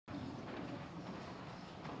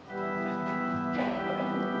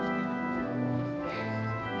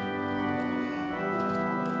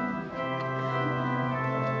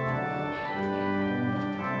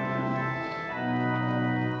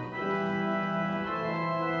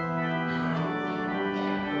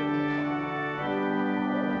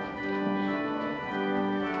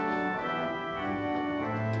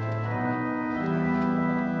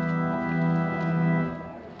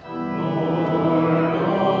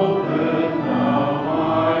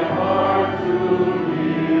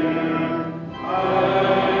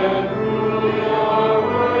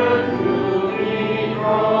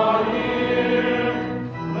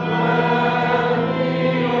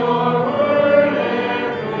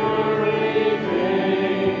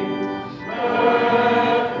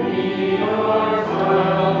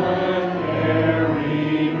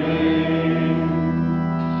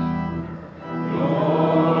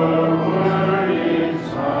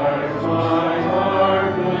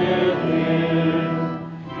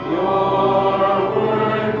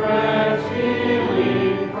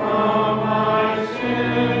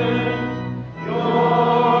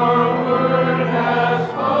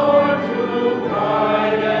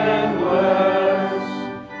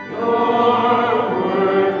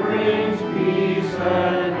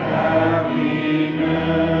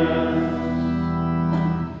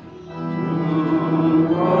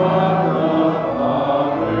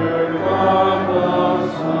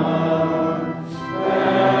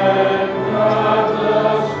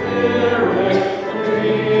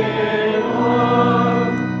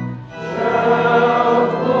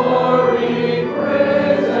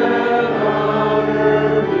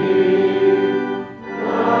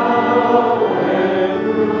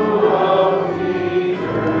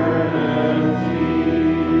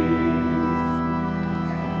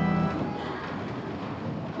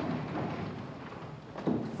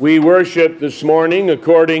We worship this morning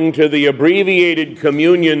according to the abbreviated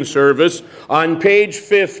communion service on page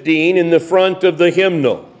 15 in the front of the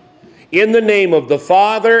hymnal. In the name of the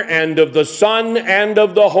Father, and of the Son, and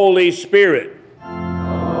of the Holy Spirit.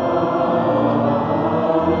 Amen.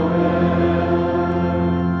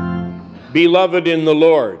 Beloved in the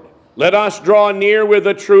Lord, let us draw near with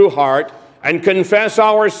a true heart and confess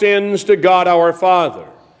our sins to God our Father,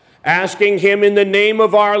 asking Him in the name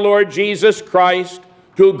of our Lord Jesus Christ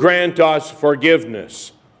to grant us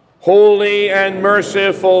forgiveness. Holy and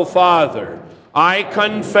merciful Father, I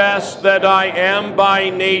confess that I am by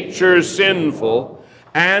nature sinful,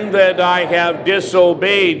 and that I have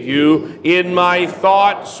disobeyed you in my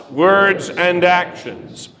thoughts, words, and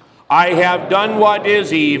actions. I have done what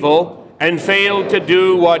is evil and failed to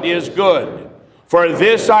do what is good. For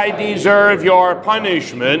this I deserve your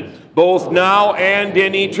punishment, both now and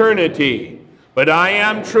in eternity. But I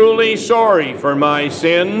am truly sorry for my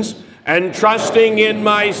sins, and trusting in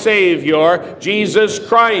my Savior, Jesus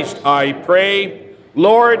Christ, I pray,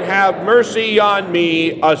 Lord, have mercy on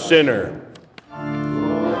me, a sinner.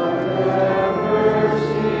 Lord, have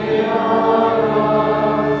mercy on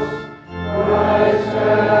us. Christ,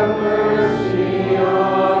 have mercy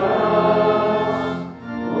on us.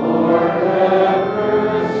 Lord, have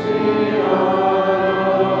mercy on us.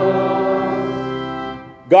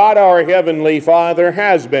 God, our Heavenly Father,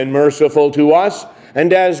 has been merciful to us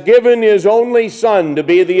and has given His only Son to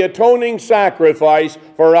be the atoning sacrifice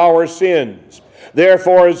for our sins.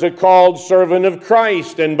 Therefore, as a called servant of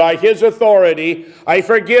Christ, and by His authority, I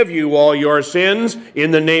forgive you all your sins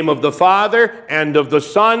in the name of the Father, and of the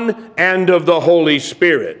Son, and of the Holy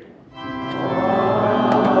Spirit.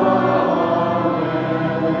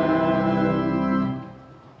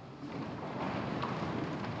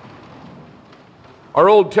 Our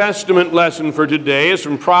Old Testament lesson for today is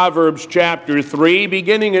from Proverbs chapter 3,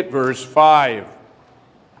 beginning at verse 5.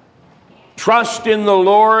 Trust in the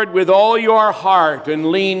Lord with all your heart, and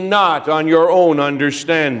lean not on your own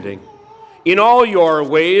understanding. In all your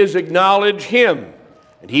ways acknowledge Him,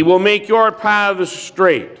 and He will make your paths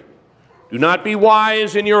straight. Do not be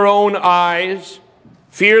wise in your own eyes.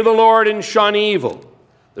 Fear the Lord and shun evil.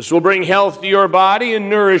 This will bring health to your body and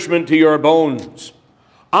nourishment to your bones.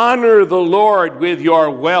 Honor the Lord with your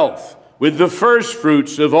wealth, with the first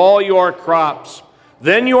fruits of all your crops.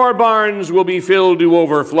 Then your barns will be filled to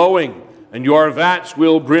overflowing, and your vats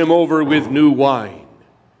will brim over with new wine.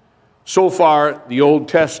 So far, the Old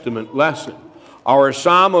Testament lesson. Our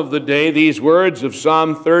psalm of the day, these words of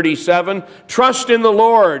Psalm 37, trust in the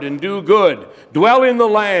Lord and do good. Dwell in the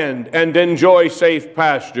land and enjoy safe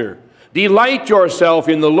pasture. Delight yourself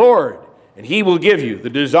in the Lord, and He will give you the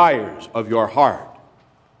desires of your heart.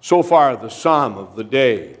 So far, the psalm of the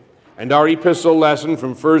day. And our epistle lesson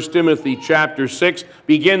from 1 Timothy chapter 6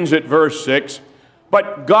 begins at verse 6.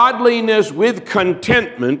 But godliness with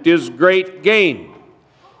contentment is great gain.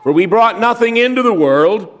 For we brought nothing into the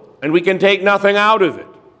world, and we can take nothing out of it.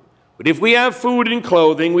 But if we have food and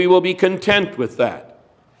clothing, we will be content with that.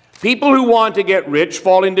 People who want to get rich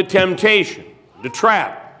fall into temptation, into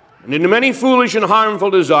trap, and into many foolish and harmful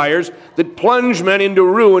desires that plunge men into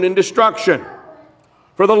ruin and destruction.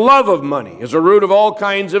 For the love of money is a root of all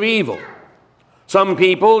kinds of evil. Some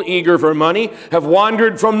people, eager for money, have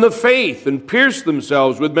wandered from the faith and pierced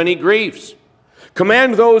themselves with many griefs.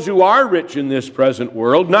 Command those who are rich in this present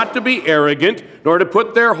world not to be arrogant, nor to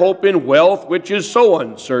put their hope in wealth, which is so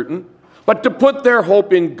uncertain, but to put their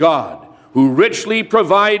hope in God, who richly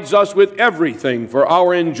provides us with everything for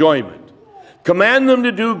our enjoyment. Command them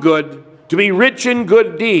to do good, to be rich in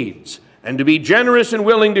good deeds, and to be generous and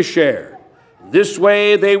willing to share. This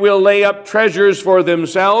way they will lay up treasures for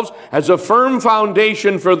themselves as a firm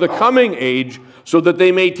foundation for the coming age, so that they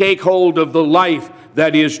may take hold of the life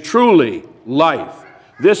that is truly life.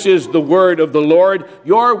 This is the word of the Lord.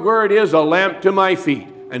 Your word is a lamp to my feet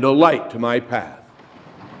and a light to my path.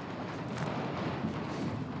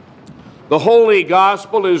 The Holy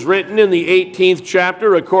Gospel is written in the 18th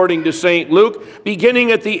chapter according to St. Luke,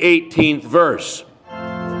 beginning at the 18th verse.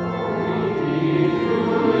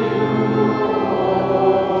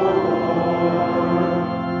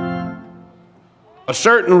 A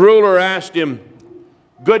certain ruler asked him,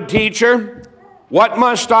 "Good teacher, what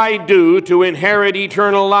must I do to inherit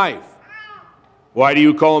eternal life?" "Why do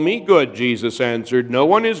you call me good?" Jesus answered. "No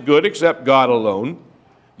one is good except God alone.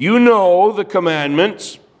 You know the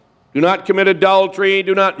commandments. Do not commit adultery,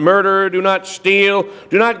 do not murder, do not steal,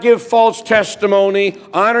 do not give false testimony,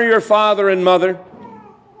 honor your father and mother."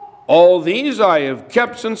 "All these I have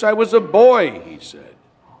kept since I was a boy," he said.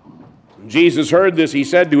 When Jesus heard this, he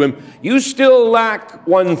said to him, "You still lack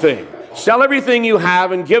one thing. Sell everything you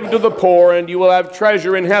have and give to the poor, and you will have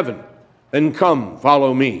treasure in heaven. Then come,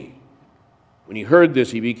 follow me." When he heard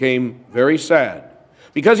this, he became very sad,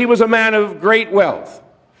 because he was a man of great wealth.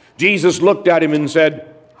 Jesus looked at him and said,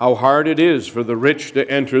 "How hard it is for the rich to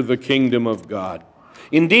enter the kingdom of God.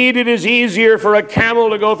 Indeed, it is easier for a camel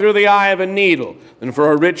to go through the eye of a needle than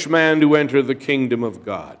for a rich man to enter the kingdom of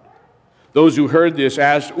God." Those who heard this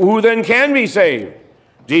asked, "Who then can be saved?"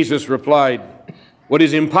 Jesus replied, "What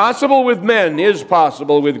is impossible with men is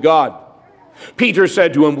possible with God." Peter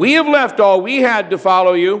said to him, "We have left all we had to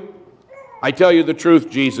follow you." "I tell you the truth,"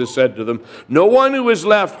 Jesus said to them, "no one who has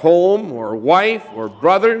left home or wife or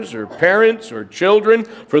brothers or parents or children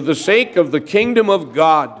for the sake of the kingdom of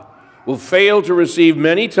God will fail to receive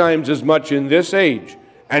many times as much in this age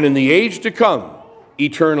and in the age to come,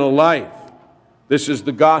 eternal life." This is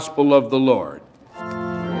the gospel of the Lord.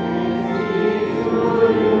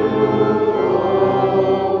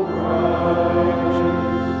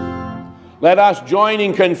 Let us join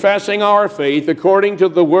in confessing our faith according to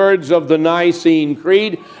the words of the Nicene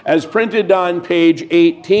Creed as printed on page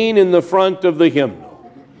 18 in the front of the hymnal.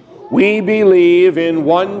 We believe in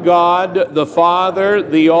one God, the Father,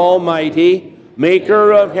 the Almighty,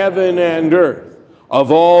 maker of heaven and earth,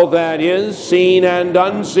 of all that is seen and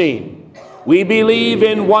unseen. We believe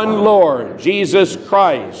in one Lord, Jesus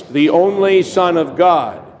Christ, the only Son of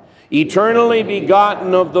God, eternally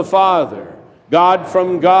begotten of the Father, God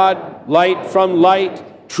from God, light from light,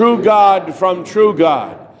 true God from true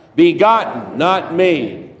God, begotten, not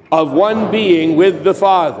made, of one being with the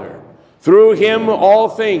Father. Through him all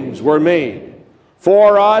things were made.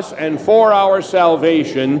 For us and for our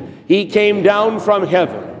salvation, he came down from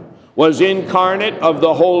heaven, was incarnate of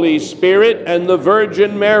the Holy Spirit and the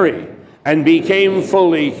Virgin Mary, and became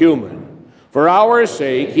fully human. For our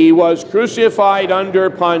sake, he was crucified under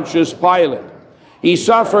Pontius Pilate. He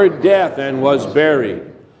suffered death and was buried.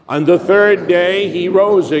 On the third day, he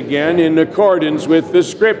rose again in accordance with the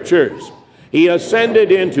Scriptures. He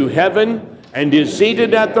ascended into heaven and is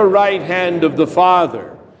seated at the right hand of the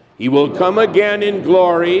Father. He will come again in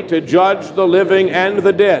glory to judge the living and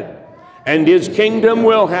the dead, and his kingdom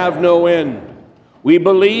will have no end. We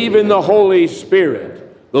believe in the Holy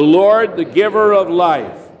Spirit, the Lord, the giver of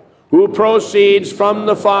life, who proceeds from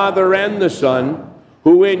the Father and the Son,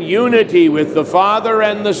 who in unity with the Father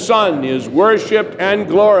and the Son is worshiped and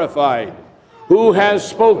glorified, who has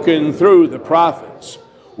spoken through the prophets.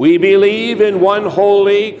 We believe in one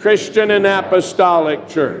holy, Christian, and apostolic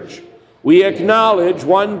church. We acknowledge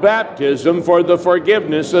one baptism for the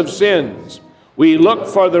forgiveness of sins. We look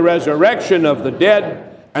for the resurrection of the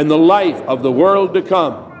dead and the life of the world to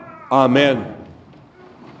come. Amen.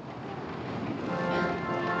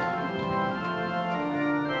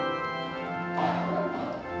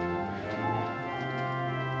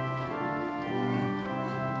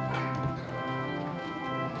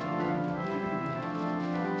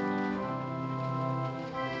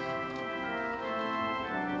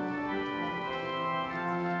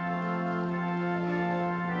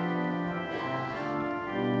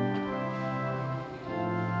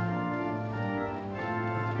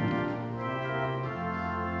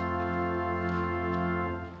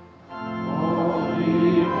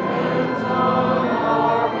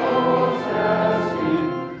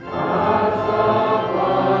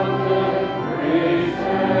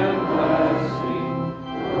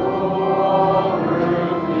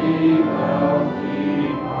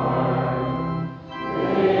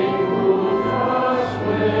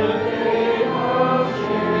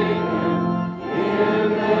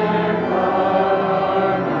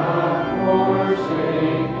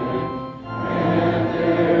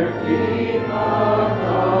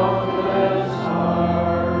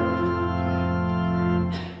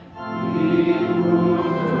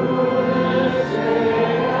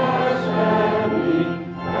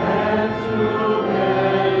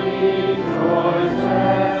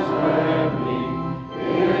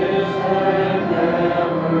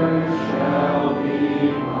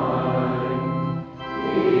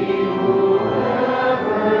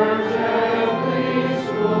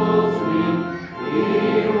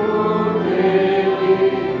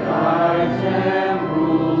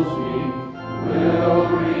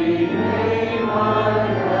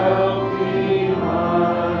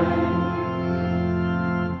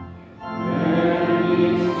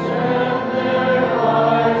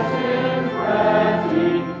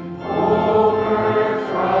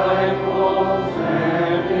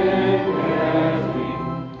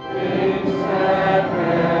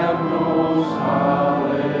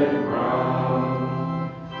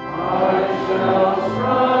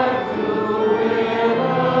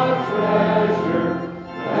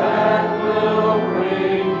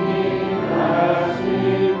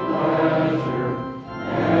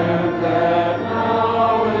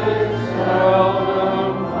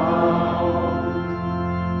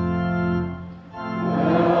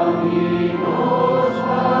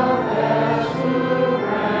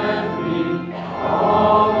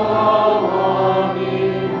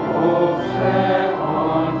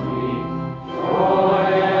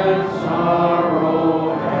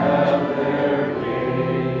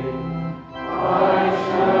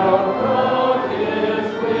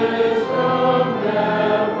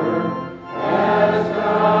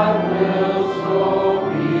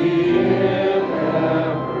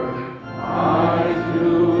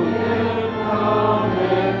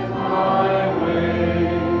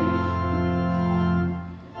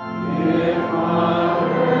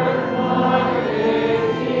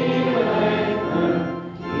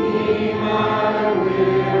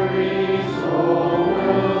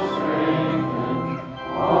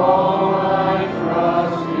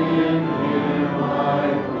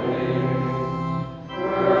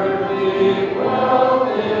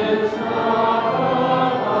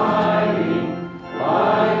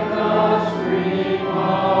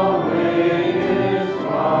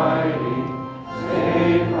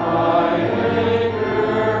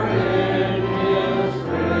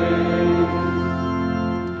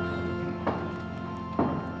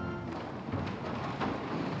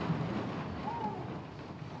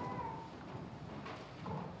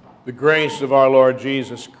 The grace of our Lord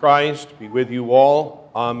Jesus Christ be with you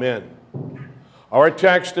all. Amen. Our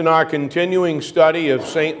text in our continuing study of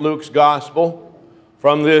St. Luke's Gospel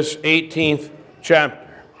from this 18th chapter.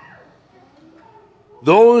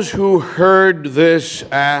 Those who heard this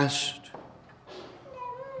asked,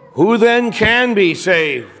 "Who then can be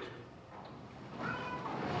saved?"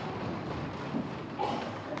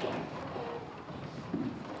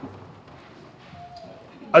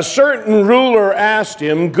 A certain ruler asked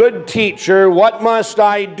him, "Good teacher, what must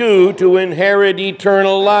I do to inherit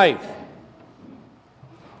eternal life?"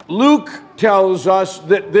 Luke tells us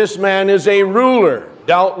that this man is a ruler,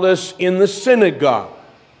 doubtless in the synagogue.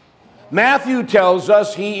 Matthew tells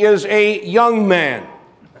us he is a young man.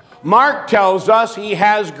 Mark tells us he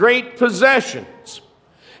has great possessions.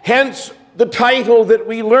 Hence, the title that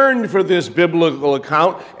we learned for this biblical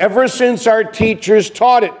account ever since our teachers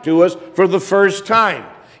taught it to us for the first time.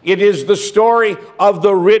 It is the story of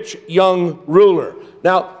the rich young ruler.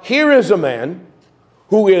 Now, here is a man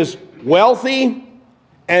who is wealthy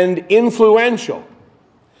and influential.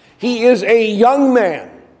 He is a young man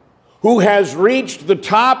who has reached the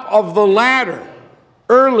top of the ladder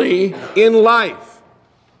early in life.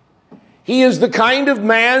 He is the kind of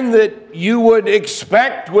man that you would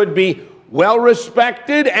expect would be well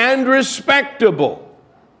respected and respectable.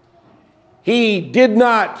 He did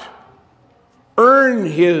not earn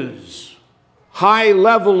his high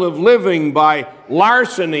level of living by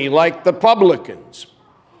larceny like the publicans,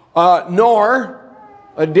 nor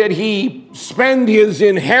did he spend his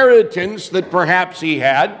inheritance that perhaps he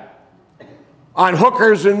had on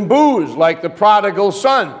hookers and booze like the prodigal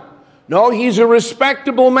son. No, he's a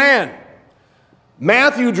respectable man.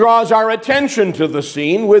 Matthew draws our attention to the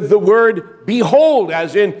scene with the word "behold,"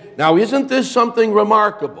 as in, now isn't this something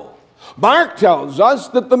remarkable? Mark tells us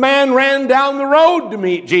that the man ran down the road to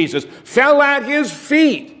meet Jesus, fell at his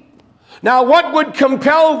feet. Now, what would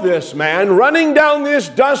compel this man running down this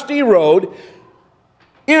dusty road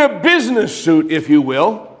in a business suit, if you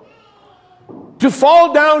will, to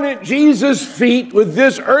fall down at Jesus' feet with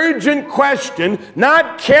this urgent question,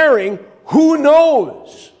 not caring who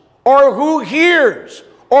knows or who hears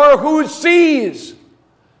or who sees?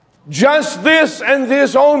 Just this and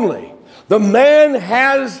this only. The man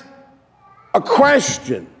has a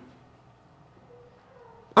question.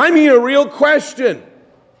 I mean, a real question.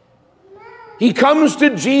 He comes to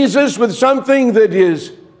Jesus with something that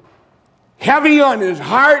is heavy on his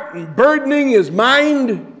heart and burdening his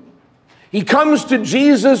mind. He comes to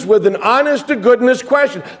Jesus with an honest-to-goodness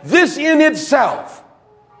question. This in itself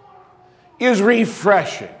is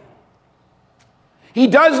refreshing. He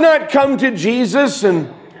does not come to Jesus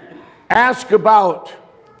and ask about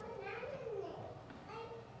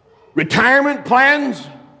retirement plans,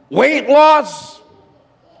 weight loss,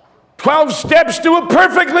 12 steps to a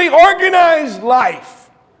perfectly organized life.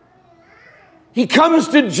 He comes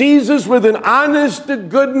to Jesus with an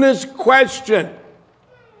honest-to-goodness question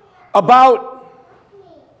about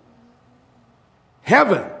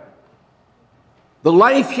heaven, the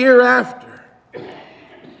life hereafter,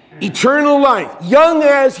 eternal life. Young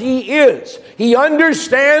as he is, he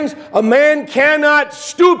understands a man cannot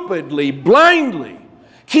stupidly, blindly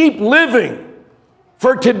keep living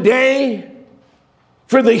for today,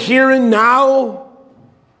 for the here and now,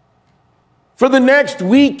 for the next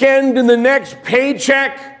weekend and the next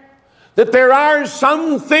paycheck, that there are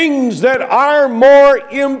some things that are more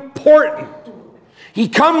important. He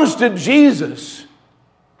comes to Jesus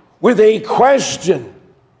with a question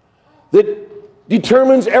that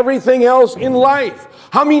determines everything else in life.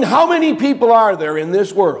 I mean, how many people are there in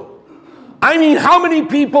this world? I mean, how many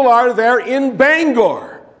people are there in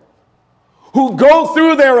Bangor who go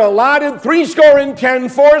through their allotted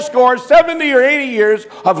 70 or 80 years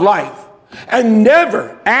of life and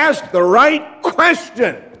never ask the right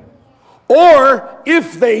question? Or,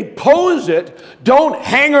 if they pose it, don't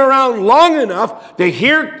hang around long enough to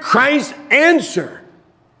hear Christ's answer.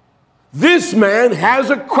 This man has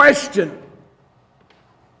a question.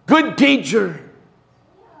 "Good teacher,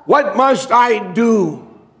 what must I do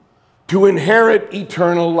to inherit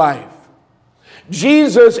eternal life?"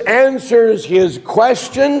 Jesus answers his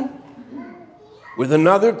question with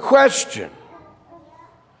another question.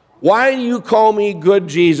 "Why do you call me good?"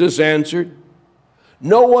 Jesus answered.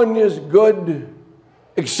 "No one is good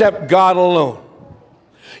except God alone.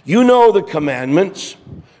 You know the commandments.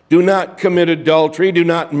 Do not commit adultery, do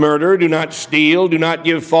not murder, do not steal, do not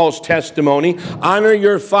give false testimony, honor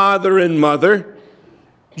your father and mother."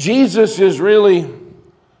 Jesus is really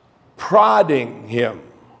prodding him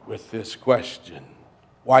with this question.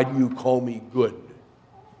 Why do you call me good?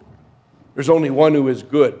 There's only one who is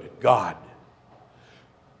good, God.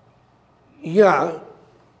 Yeah,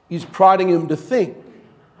 he's prodding him to think.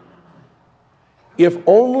 If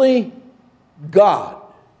only God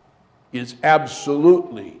is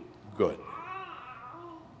absolutely good.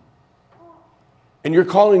 And you're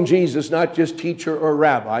calling Jesus not just teacher or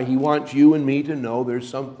rabbi. He wants you and me to know there's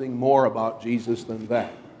something more about Jesus than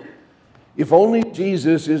that. If only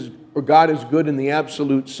Jesus is, or God is good in the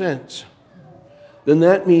absolute sense, then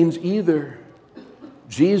that means either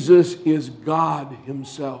Jesus is God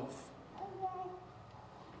himself,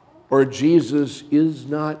 or Jesus is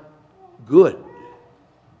not good.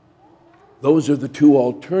 Those are the two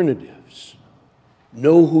alternatives.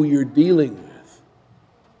 Know who you're dealing with.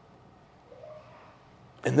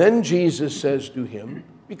 And then Jesus says to him,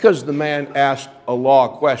 because the man asked a law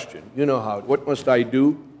question, you know how, what must I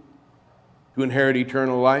do to inherit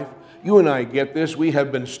eternal life? You and I get this. We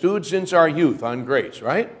have been stewed since our youth on grace,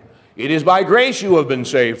 right? It is by grace you have been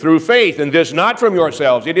saved, through faith, and this not from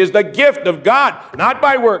yourselves. It is the gift of God, not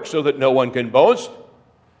by works, so that no one can boast.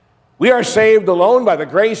 We are saved alone by the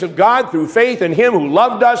grace of God through faith in him who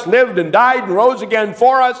loved us, lived and died and rose again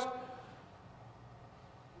for us.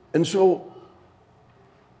 And so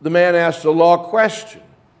the man asks a law question.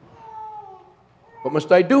 What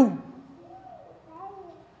must I do?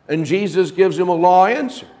 And Jesus gives him a law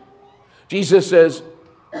answer. Jesus says,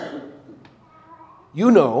 you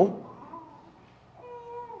know.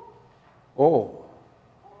 Oh,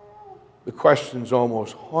 the question's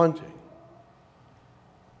almost haunting.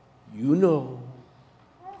 You know.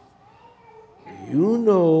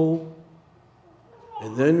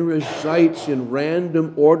 And then recites in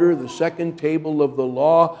random order the second table of the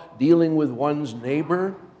law dealing with one's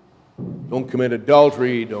neighbor. Don't commit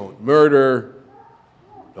adultery, don't murder,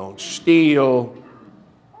 don't steal,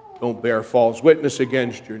 don't bear false witness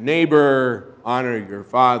against your neighbor, honor your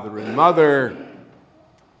father and mother.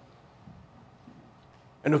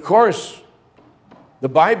 And of course, the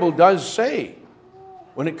Bible does say,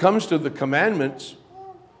 when it comes to the commandments,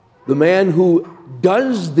 the man who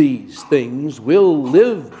does these things will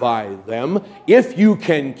live by them. If you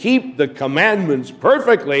can keep the commandments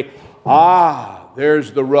perfectly,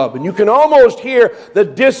 there's the rub. And you can almost hear the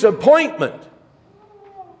disappointment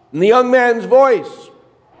in the young man's voice.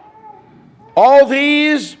 All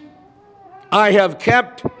these I have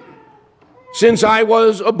kept since I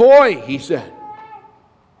was a boy, he said.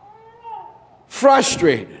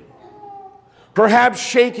 Frustrated, perhaps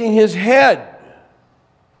shaking his head,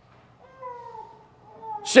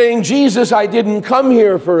 saying, Jesus, I didn't come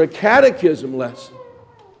here for a catechism lesson.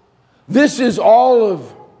 This is all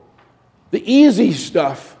of the easy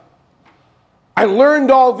stuff. I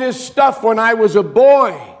learned all this stuff when I was a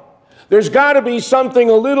boy. There's got to be something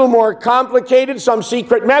a little more complicated, some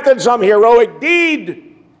secret method, some heroic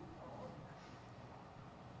deed.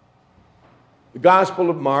 The Gospel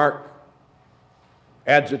of Mark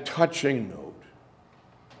adds a touching note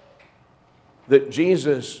that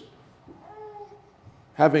Jesus,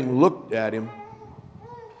 having looked at him,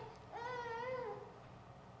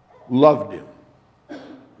 loved him.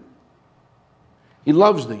 He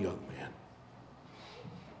loves the young man.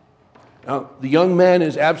 Now, the young man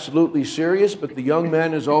is absolutely serious, but the young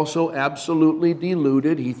man is also absolutely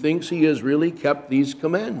deluded. He thinks he has really kept these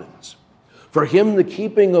commandments. For him, the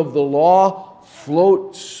keeping of the law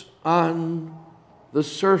floats on the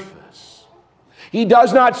surface. He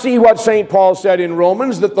does not see what St. Paul said in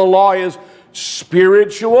Romans, that the law is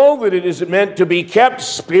spiritual, that it is meant to be kept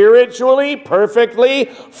spiritually, perfectly,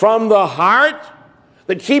 from the heart.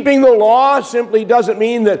 That keeping the law simply doesn't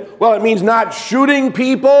mean that, well, it means not shooting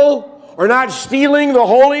people or not stealing the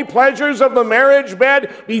holy pleasures of the marriage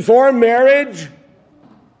bed before marriage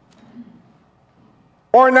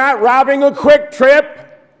or not robbing a quick trip.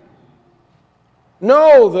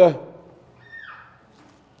 No,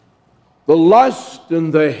 the lust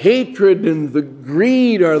and the hatred and the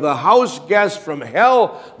greed are the house guests from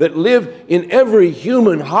hell that live in every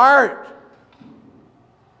human heart.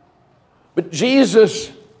 But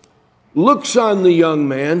Jesus looks on the young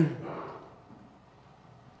man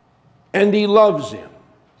and he loves him.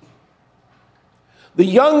 The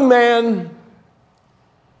young man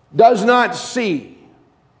does not see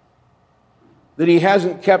that he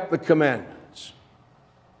hasn't kept the commandments.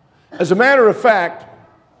 As a matter of fact,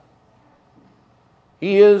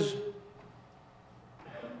 he is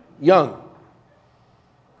young.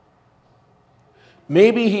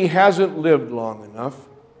 Maybe he hasn't lived long enough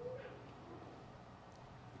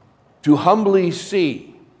to humbly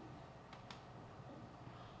see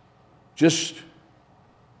just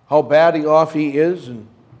how badly off he is and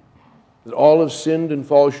that all have sinned and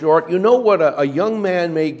fall short. You know what a young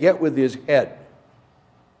man may get with his head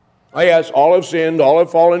Oh yes, all have sinned, all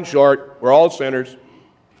have fallen short, we're all sinners.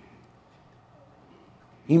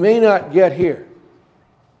 He may not get here.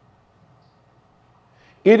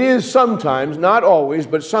 It is sometimes, not always,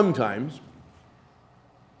 but sometimes,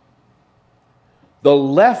 the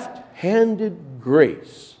left-handed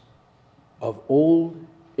grace of old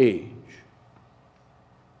age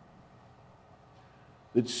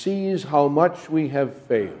that sees how much we have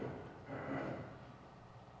failed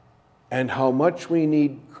and how much we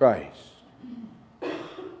need Christ,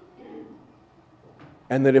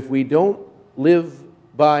 and that if we don't live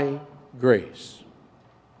by grace,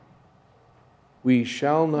 we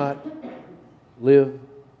shall not live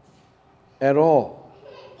at all.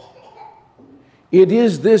 It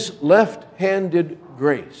is this left-handed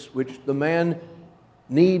grace which the man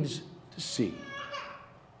needs to see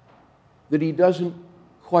that he doesn't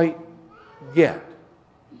quite get.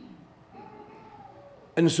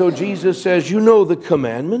 And so Jesus says, you know the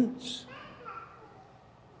commandments.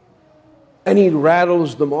 And he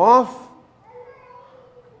rattles them off.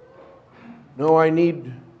 No, I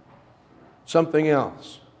need something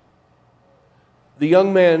else. The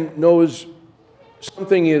young man knows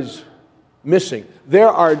something is missing. There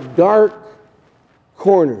are dark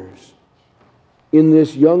corners in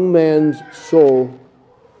this young man's soul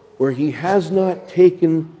where he has not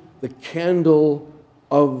taken the candle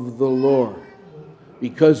of the Lord.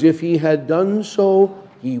 Because if he had done so,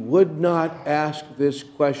 he would not ask this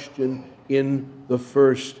question in the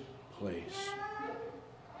first place.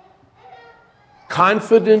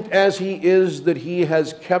 Confident as he is that he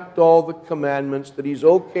has kept all the commandments, that he's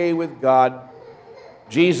okay with God,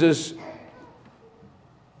 Jesus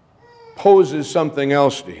poses something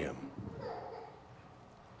else to him.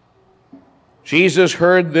 Jesus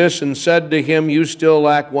heard this and said to him, you still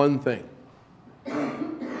lack one thing.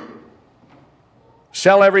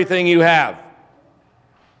 Sell everything you have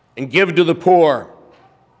and give to the poor,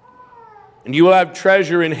 and you will have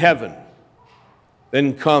treasure in heaven.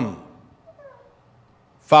 Then come,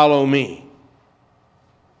 follow me.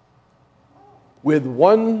 With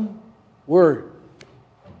one word,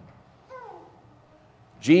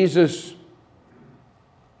 Jesus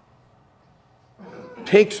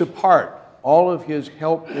takes apart all of his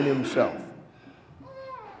help in himself.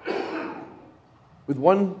 With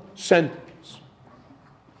one sentence,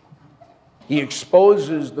 he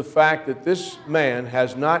exposes the fact that this man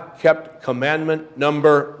has not kept commandment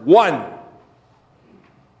number 1.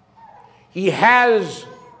 He has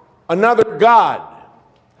another God.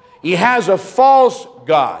 He has a false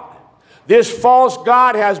God. This false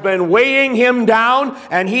God has been weighing him down,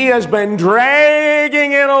 and he has been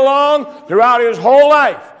dragging it along throughout his whole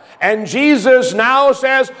life. And Jesus now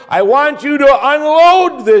says, I want you to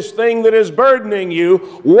unload this thing that is burdening you.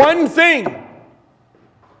 One thing.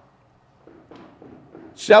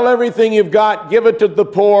 Sell everything you've got, give it to the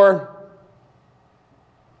poor.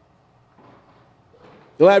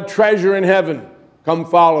 You'll have treasure in heaven. Come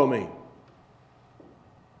follow me.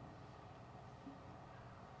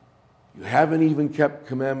 You haven't even kept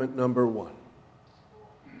commandment number 1.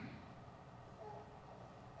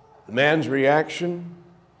 The man's reaction,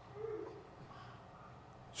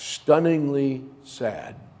 stunningly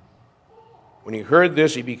sad. When he heard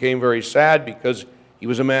this, he became very sad because he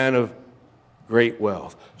was a man of great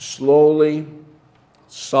wealth. Slowly,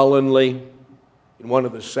 sullenly, in one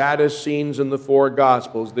of the saddest scenes in the 4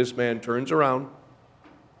 Gospels, this man turns around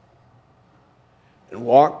and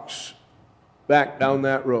walks back down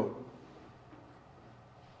that road,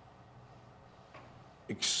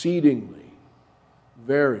 exceedingly,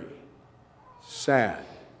 very sad,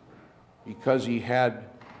 because he had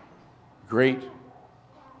great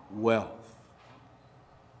wealth.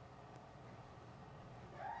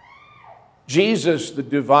 Jesus, the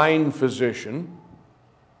divine physician,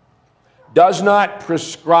 does not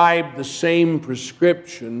prescribe the same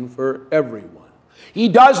prescription for everyone. He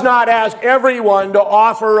does not ask everyone to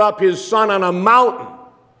offer up his son on a mountain,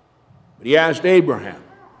 but he asked Abraham.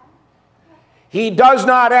 He does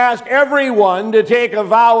not ask everyone to take a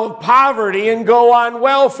vow of poverty and go on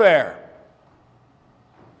welfare,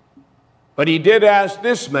 but he did ask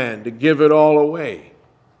this man to give it all away.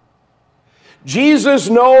 Jesus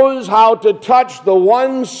knows how to touch the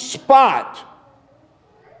one spot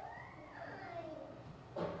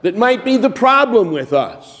that might be the problem with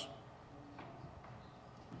us.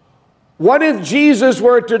 What if Jesus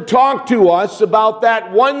were to talk to us about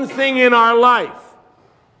that one thing in our life?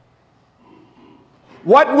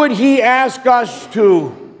 What would he ask us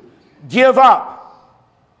to give up?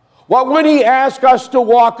 What would he ask us to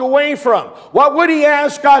walk away from? What would he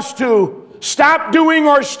ask us to stop doing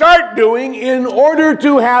or start doing in order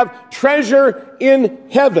to have treasure in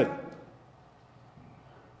heaven?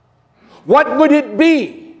 what would it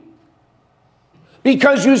be?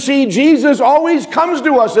 Because you see, Jesus always comes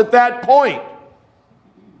to us at that point.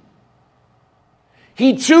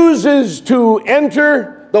 He chooses to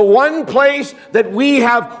enter the one place that we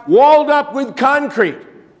have walled up with concrete.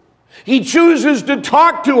 He chooses to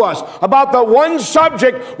talk to us about the one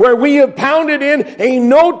subject where we have pounded in a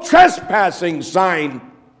no trespassing sign.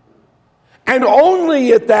 And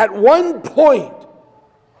only at that one point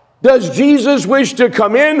does Jesus wish to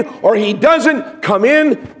come in, or he doesn't come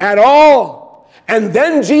in at all. And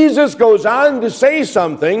then Jesus goes on to say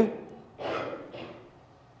something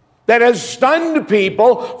that has stunned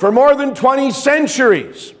people for more than 20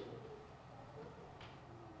 centuries.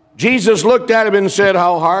 Jesus looked at him and said,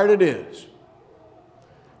 how hard it is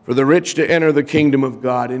for the rich to enter the kingdom of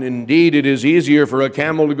God. And indeed, it is easier for a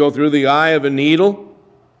camel to go through the eye of a needle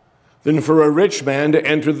than for a rich man to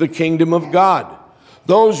enter the kingdom of God.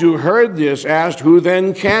 Those who heard this asked, who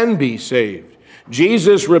then can be saved?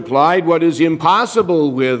 Jesus replied, what is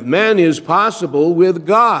impossible with men is possible with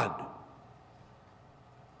God.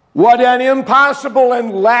 What an impossible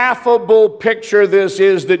and laughable picture this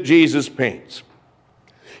is that Jesus paints.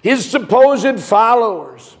 His supposed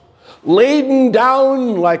followers, laden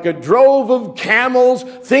down like a drove of camels,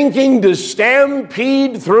 thinking to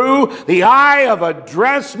stampede through the eye of a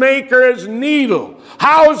dressmaker's needle.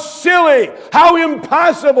 How silly! How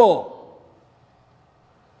impossible!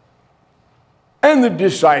 And the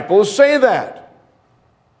disciples say that.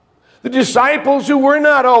 The disciples who were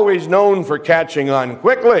not always known for catching on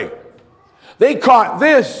quickly. They caught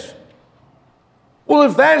this. Well,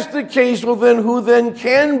 if that's the case, well then who then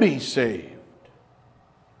can be saved?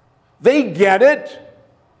 They get it.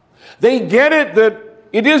 They get it that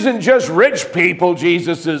it isn't just rich people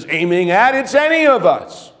Jesus is aiming at, it's any of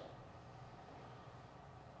us.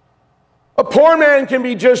 A poor man can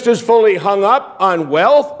be just as fully hung up on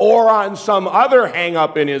wealth or on some other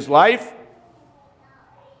hang-up in his life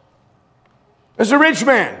as a rich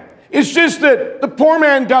man. It's just that the poor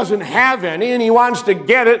man doesn't have any and he wants to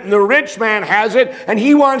get it, and the rich man has it and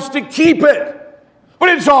he wants to keep it. But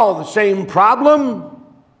it's all the same problem.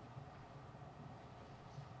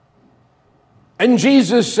 And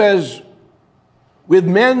Jesus says, with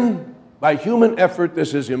men, by human effort,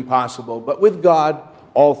 this is impossible, but with God,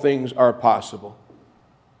 all things are possible.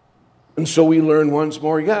 And so we learn once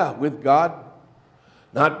more, yeah, with God,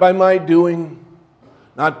 not by my doing,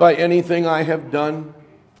 not by anything I have done.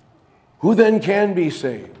 Who then can be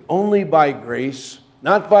saved? Only by grace,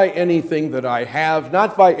 not by anything that I have,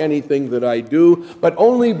 not by anything that I do, but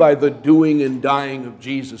only by the doing and dying of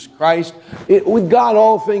Jesus Christ. With God,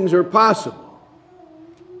 all things are possible.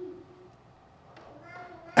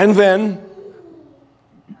 And then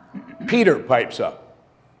Peter pipes up.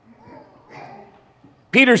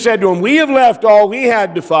 Peter said to him, we have left all we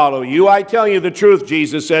had to follow you. I tell you the truth,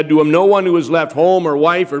 Jesus said to him, no one who has left home or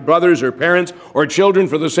wife or brothers or parents or children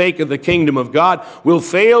for the sake of the kingdom of God will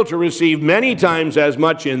fail to receive many times as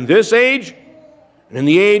much in this age and in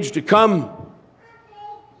the age to come,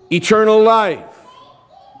 eternal life.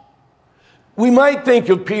 We might think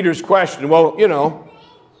of Peter's question, well,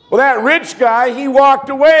 that rich guy, he walked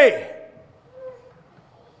away.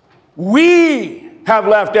 We have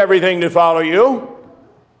left everything to follow you.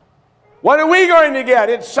 What are we going to get?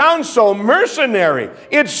 It sounds so mercenary.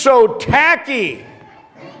 It's so tacky.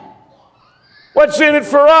 What's in it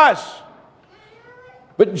for us?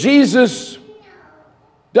 But Jesus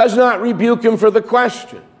does not rebuke him for the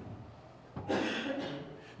question.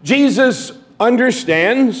 Jesus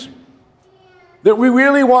understands that we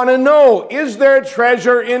really want to know, is there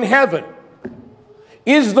treasure in heaven?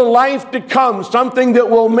 Is the life to come something that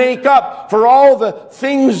will make up for all the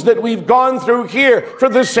things that we've gone through here for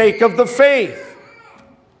the sake of the faith?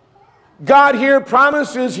 God here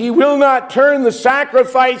promises he will not turn the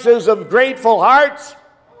sacrifices of grateful hearts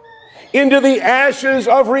into the ashes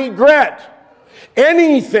of regret.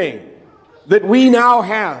 Anything that we now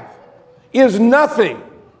have is nothing.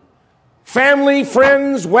 Family,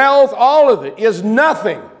 friends, wealth, all of it is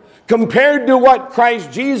nothing compared to what Christ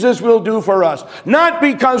Jesus will do for us. Not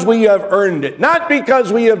because we have earned it, not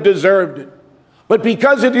because we have deserved it, but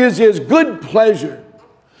because it is his good pleasure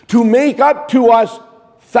to make up to us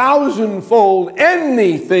thousandfold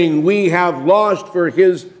anything we have lost for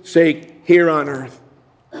his sake here on earth.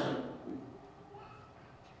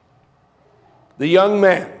 The young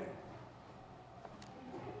man,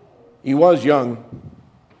 he was young.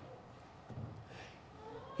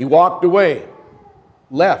 He walked away,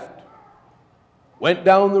 left, went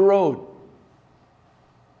down the road.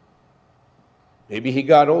 Maybe he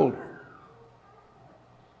got older.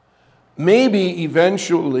 Maybe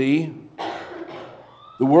eventually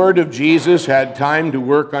The word of Jesus had time to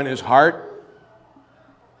work on his heart,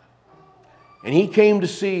 and he came to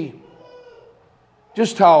see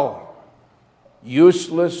just how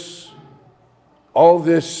useless all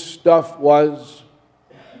this stuff was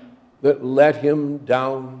that let him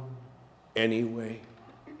down anyway.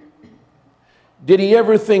 Did he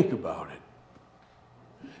ever think about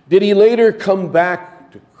it? Did he later come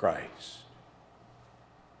back to Christ?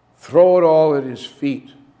 Throw it all at his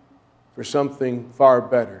feet for something far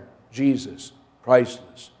better? Jesus,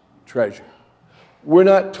 priceless treasure. We're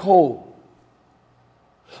not told.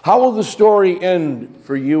 How will the story end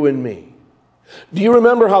for you and me? Do you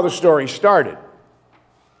remember how the story started?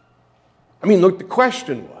 I mean, look, the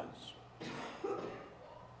question was,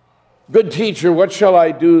 good teacher, what shall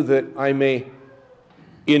I do that I may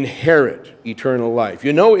inherit eternal life?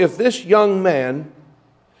 You know, if this young man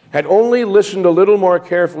had only listened a little more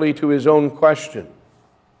carefully to his own question,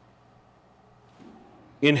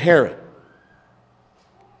 inherit.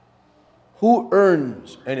 Who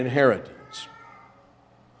earns an inheritance?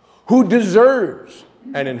 Who deserves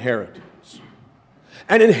an inheritance?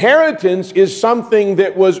 An inheritance is something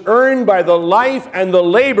that was earned by the life and the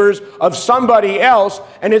labors of somebody else,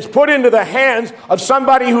 and it's put into the hands of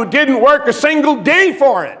somebody who didn't work a single day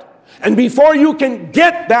for it. And before you can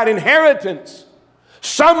get that inheritance,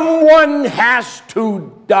 someone has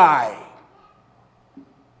to die.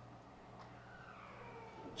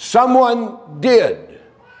 Someone did.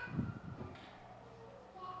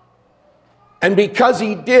 And because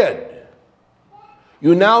he did,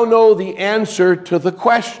 you now know the answer to the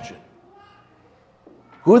question.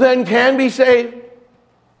 Who then can be saved?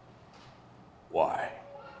 Why,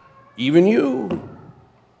 even you,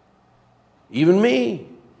 even me.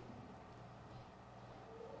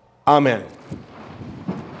 Amen.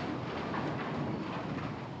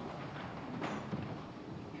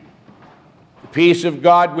 The peace of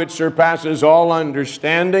God, which surpasses all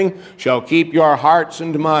understanding, shall keep your hearts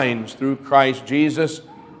and minds through Christ Jesus.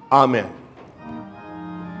 Amen.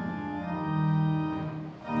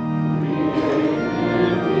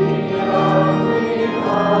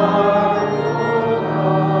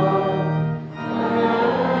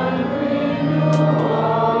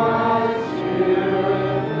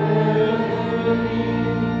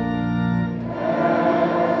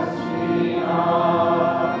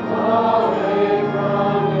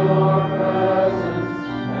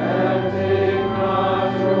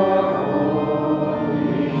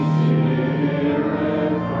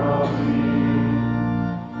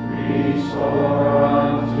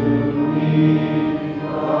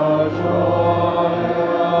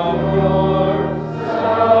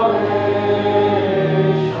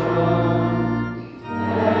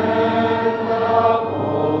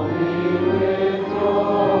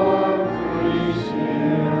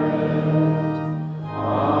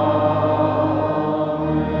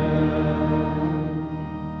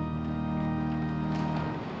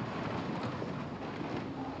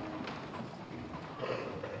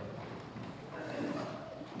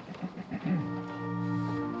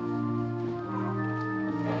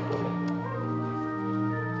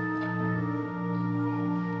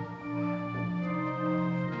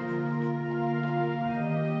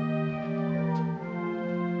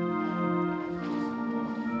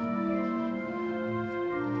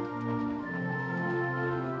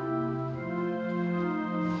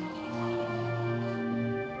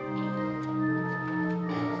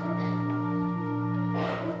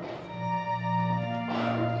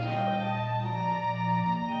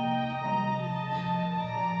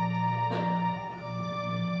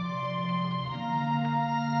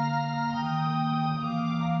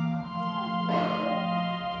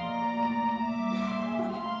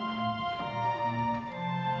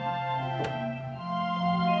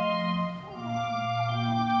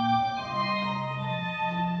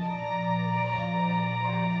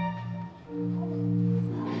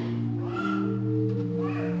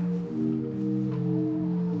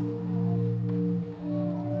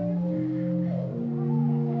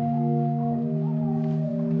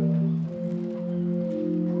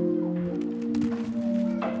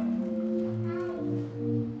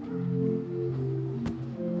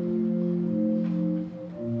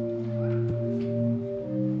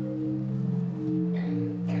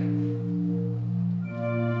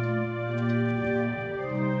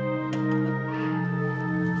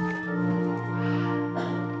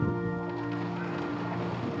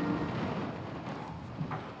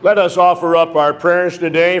 Let us offer up our prayers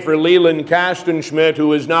today for Leland Kastenschmidt,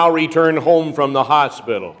 who is now returned home from the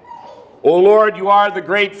hospital. O Lord, you are the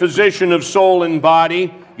great physician of soul and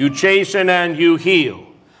body. You chasten and you heal.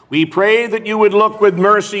 We pray that you would look with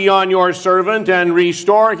mercy on your servant and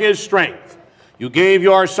restore his strength. You gave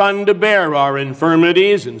your Son to bear our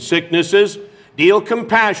infirmities and sicknesses. Deal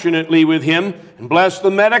compassionately with him and bless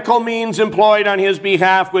the medical means employed on his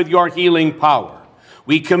behalf with your healing power.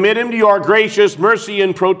 We commit him to your gracious mercy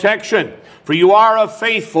and protection, for you are a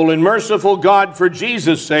faithful and merciful God for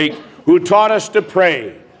Jesus' sake, who taught us to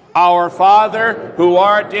pray, Our Father, who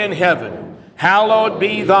art in heaven, hallowed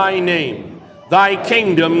be thy name. Thy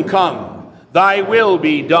kingdom come, thy will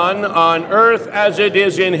be done on earth as it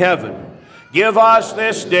is in heaven. Give us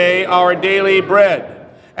this day our daily bread,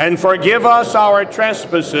 and forgive us our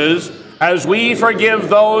trespasses, as we forgive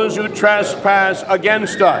those who trespass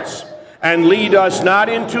against us. And lead us not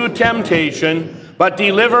into temptation, but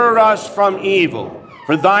deliver us from evil.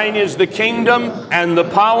 For thine is the kingdom, and the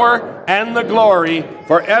power, and the glory,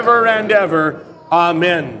 forever and ever.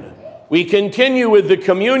 Amen. We continue with the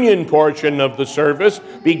communion portion of the service,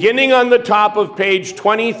 beginning on the top of page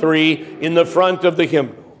 23 in the front of the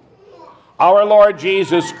hymnal. Our Lord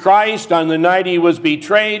Jesus Christ, on the night he was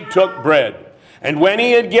betrayed, took bread. And when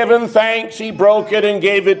he had given thanks, he broke it and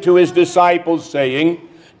gave it to his disciples, saying,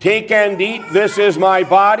 Take and eat, this is my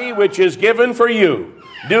body, which is given for you.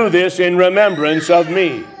 Do this in remembrance of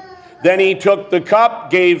me. Then he took the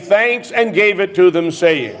cup, gave thanks, and gave it to them,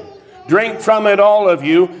 saying, Drink from it, all of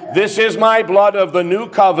you. This is my blood of the new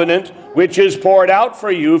covenant, which is poured out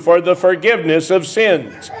for you for the forgiveness of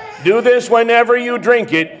sins. Do this whenever you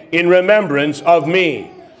drink it in remembrance of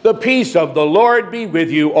me. The peace of the Lord be with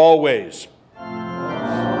you always.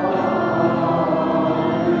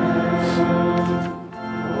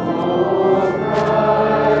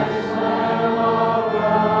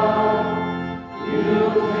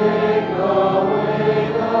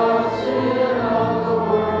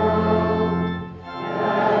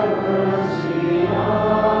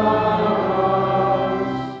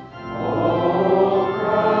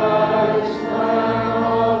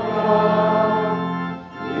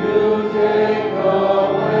 Take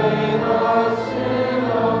away the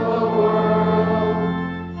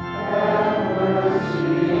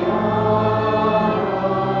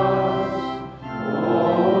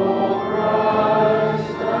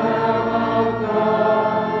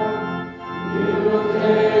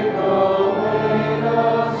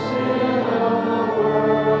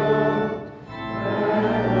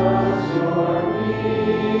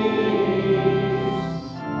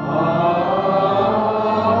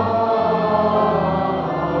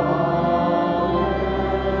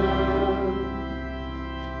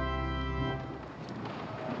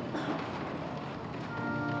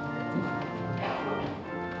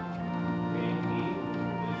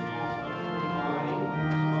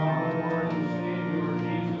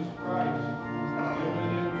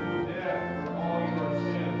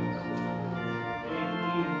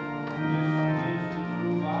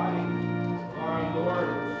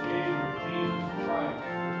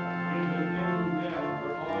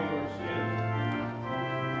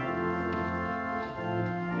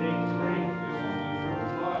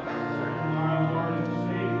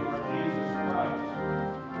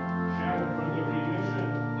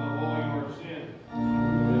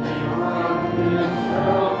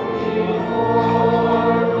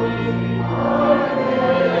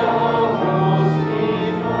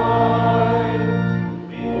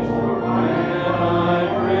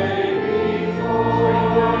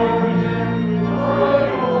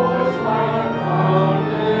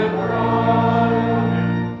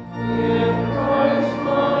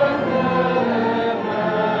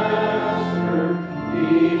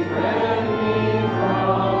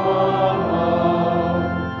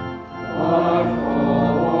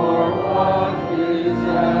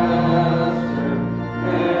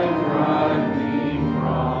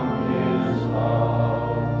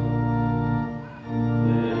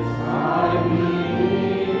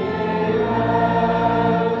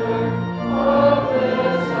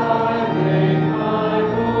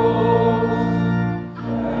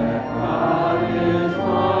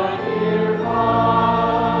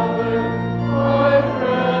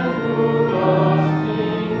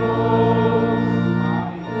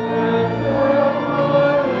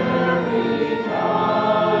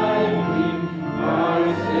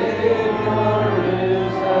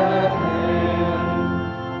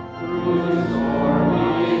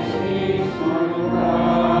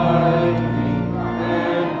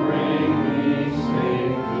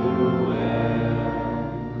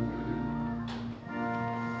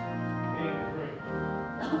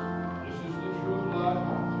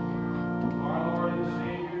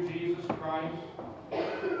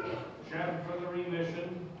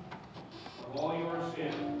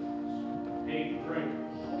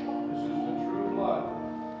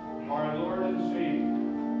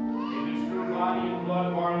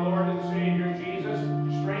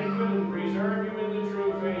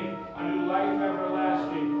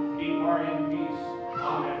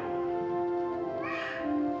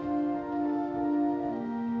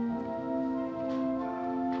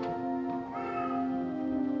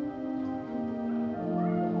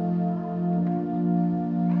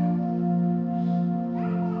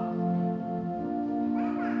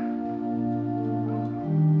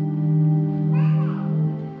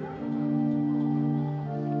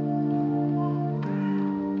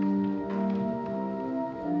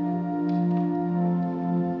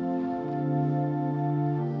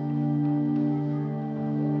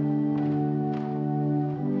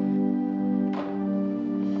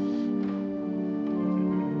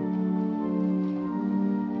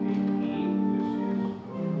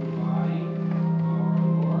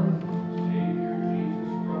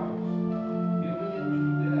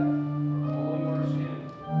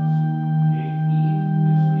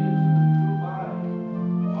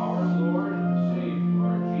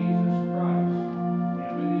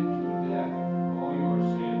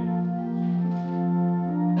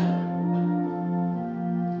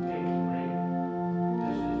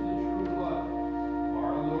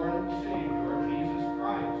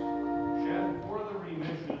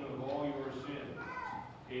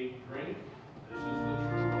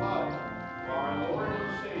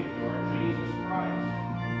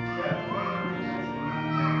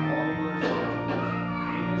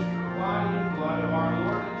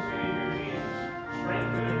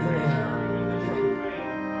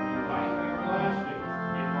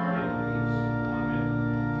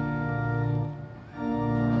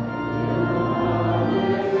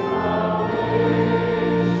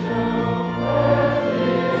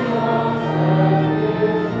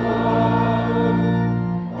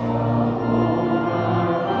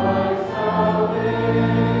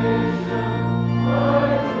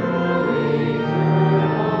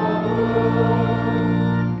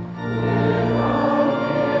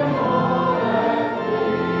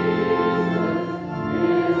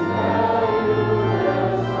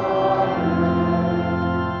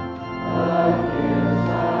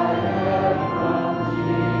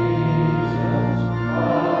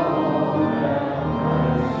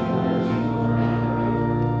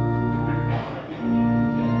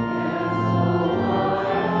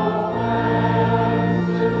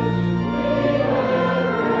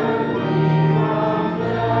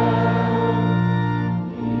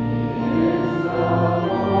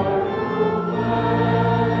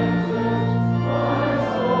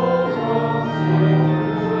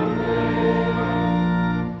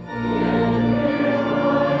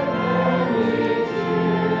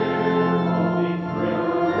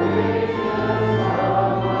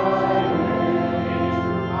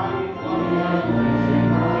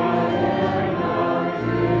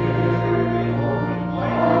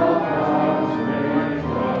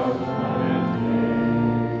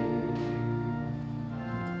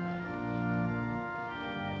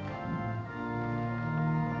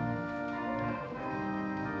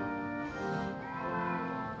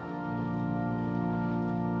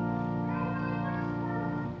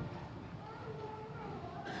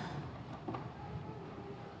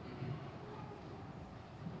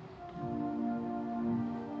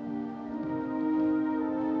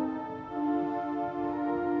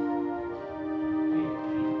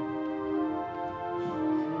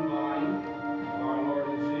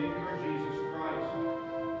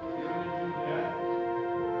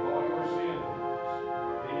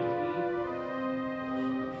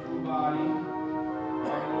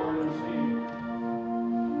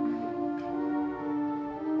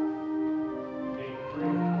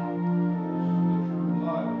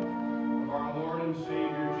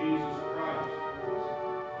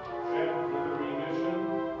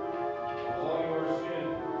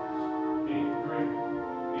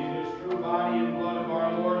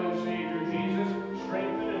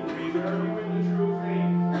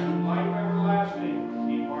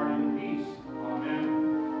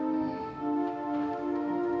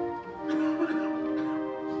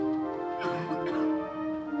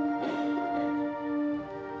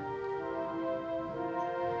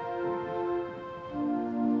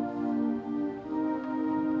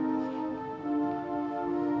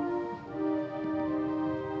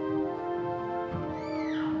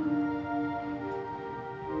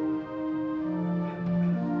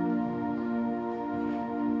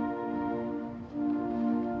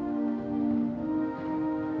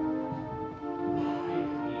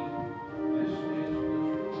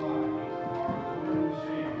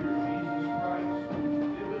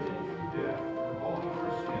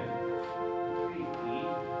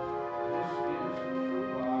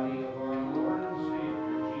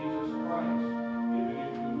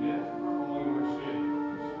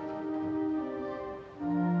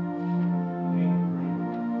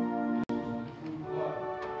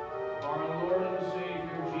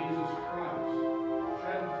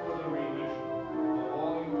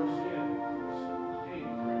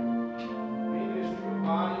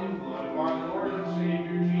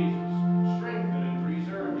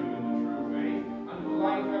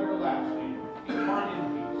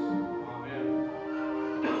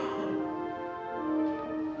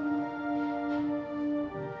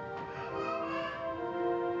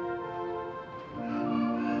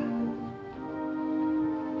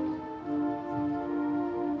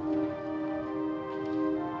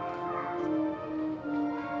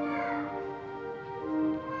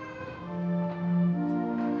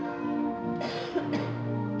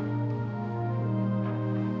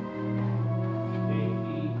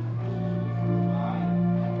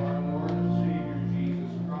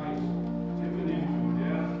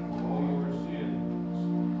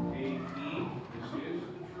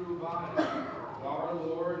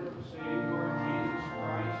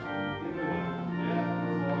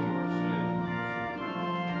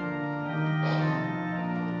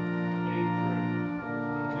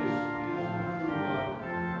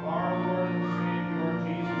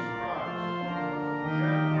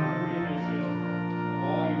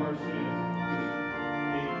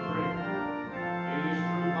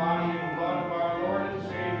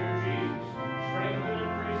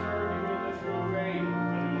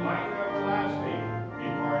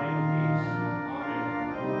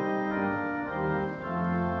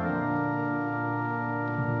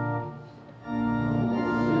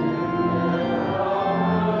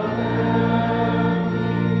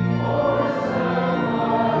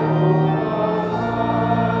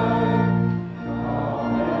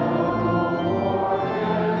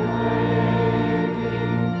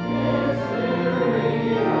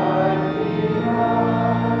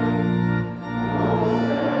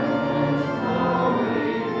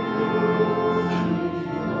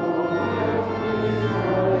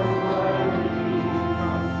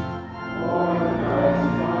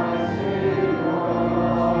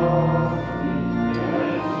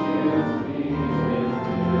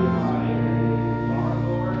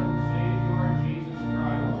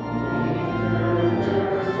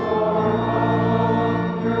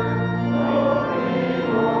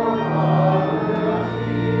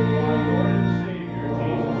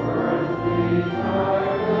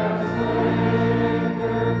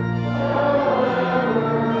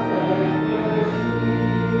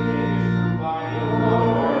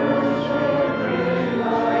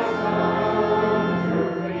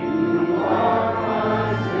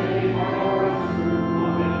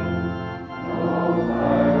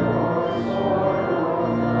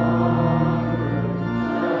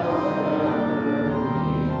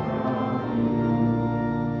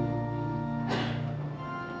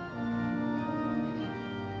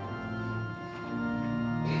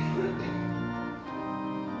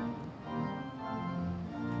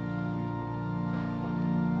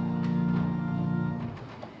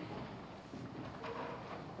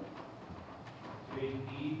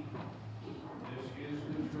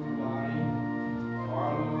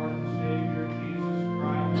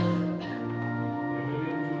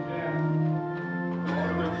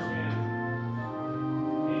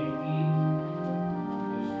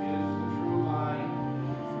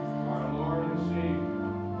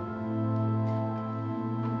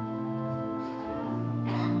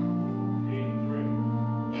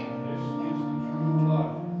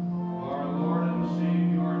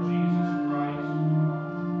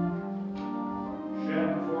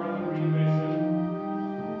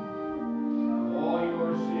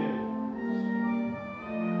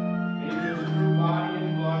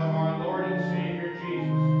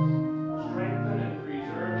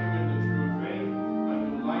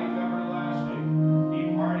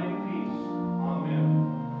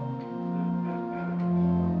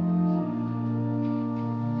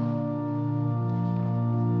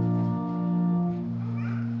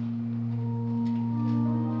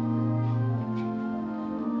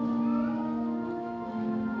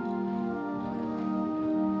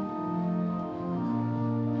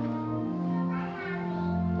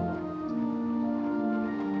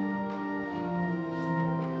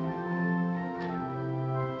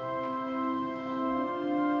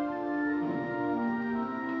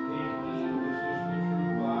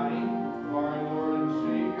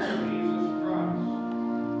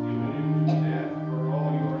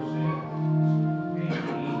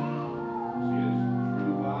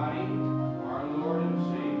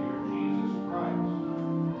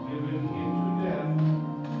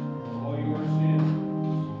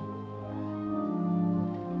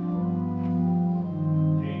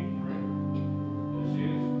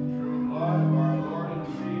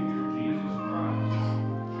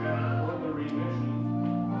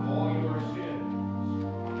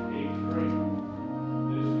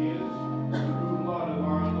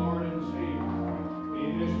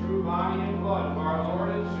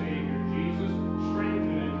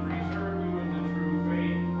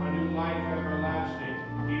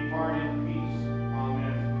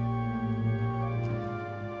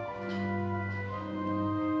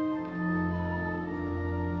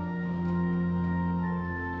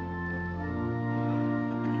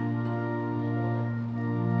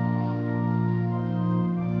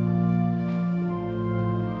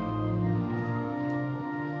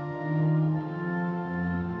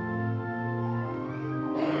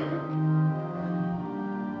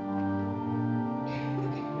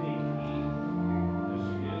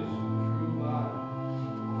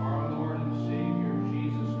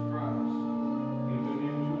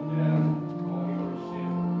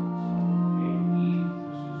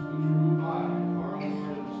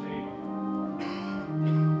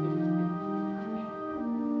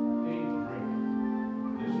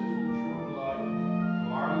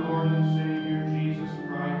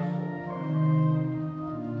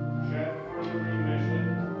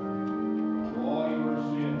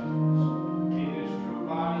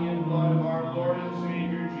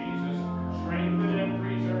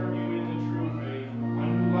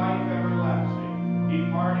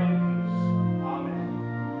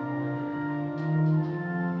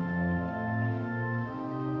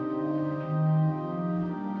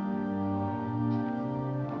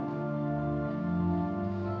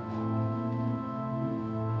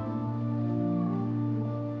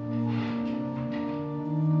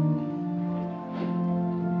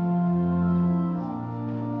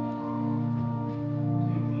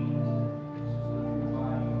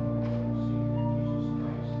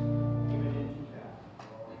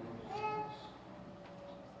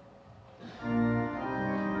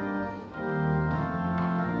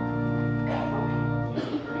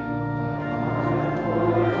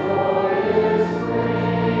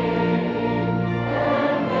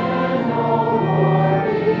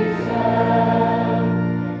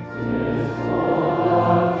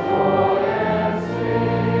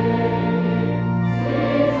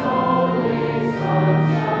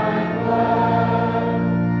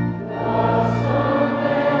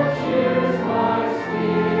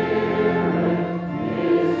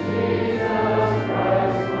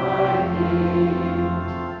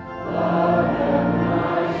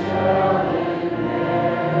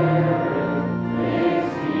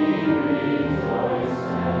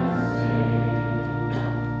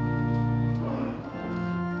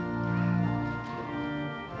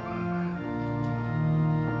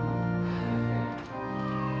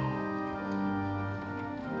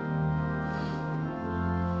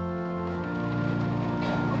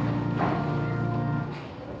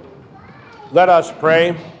Let us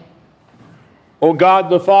pray. O God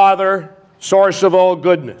the Father, source of all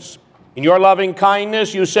goodness, in your loving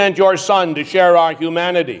kindness you sent your Son to share our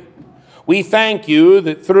humanity. We thank you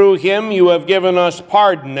that through him you have given us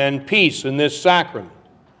pardon and peace in this sacrament.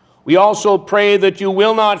 We also pray that you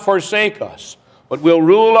will not forsake us, but will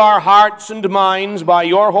rule our hearts and minds by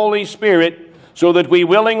your Holy Spirit, so that we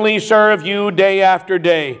willingly serve you day after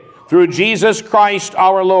day, through Jesus Christ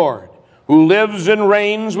our Lord, who lives and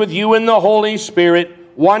reigns with you in the Holy Spirit,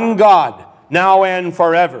 one God, now and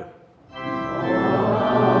forever. Amen.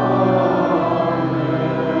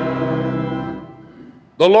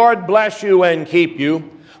 The Lord bless you and keep you.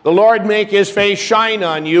 The Lord make his face shine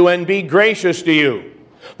on you and be gracious to you.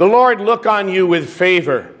 The Lord look on you with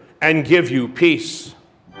favor and give you peace.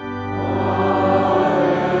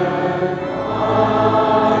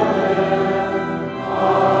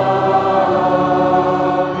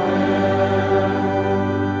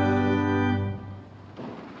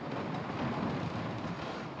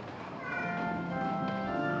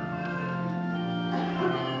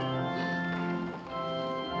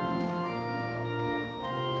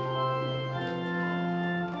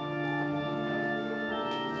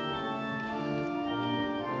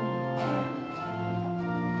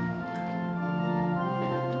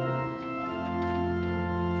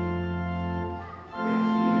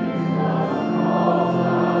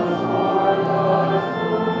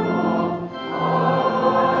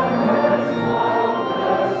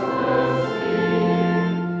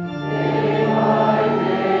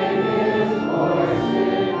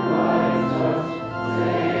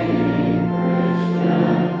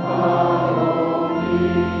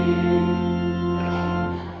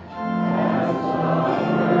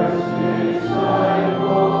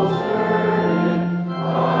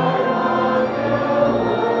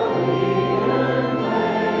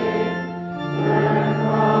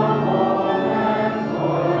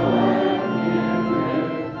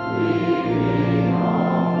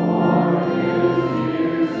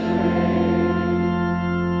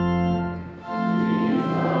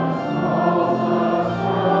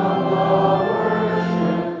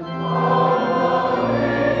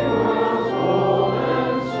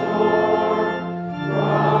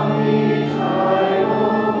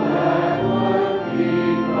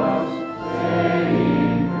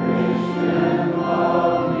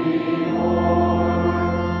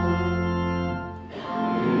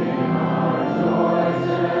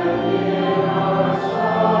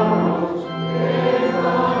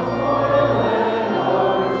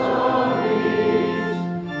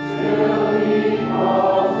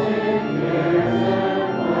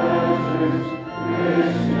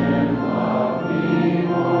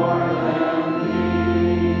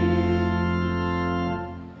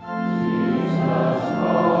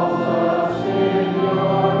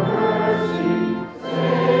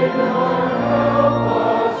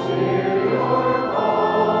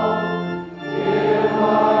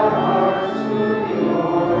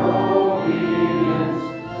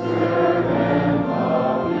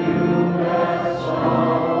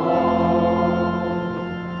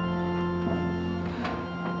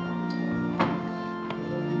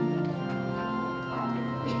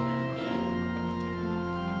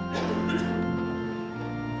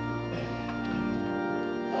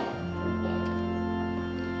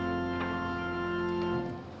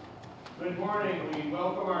 Good morning. We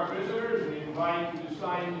welcome our visitors and invite you to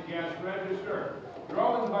sign the guest register. You're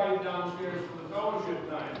all invited downstairs for the fellowship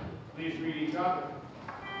time. Please greet each other.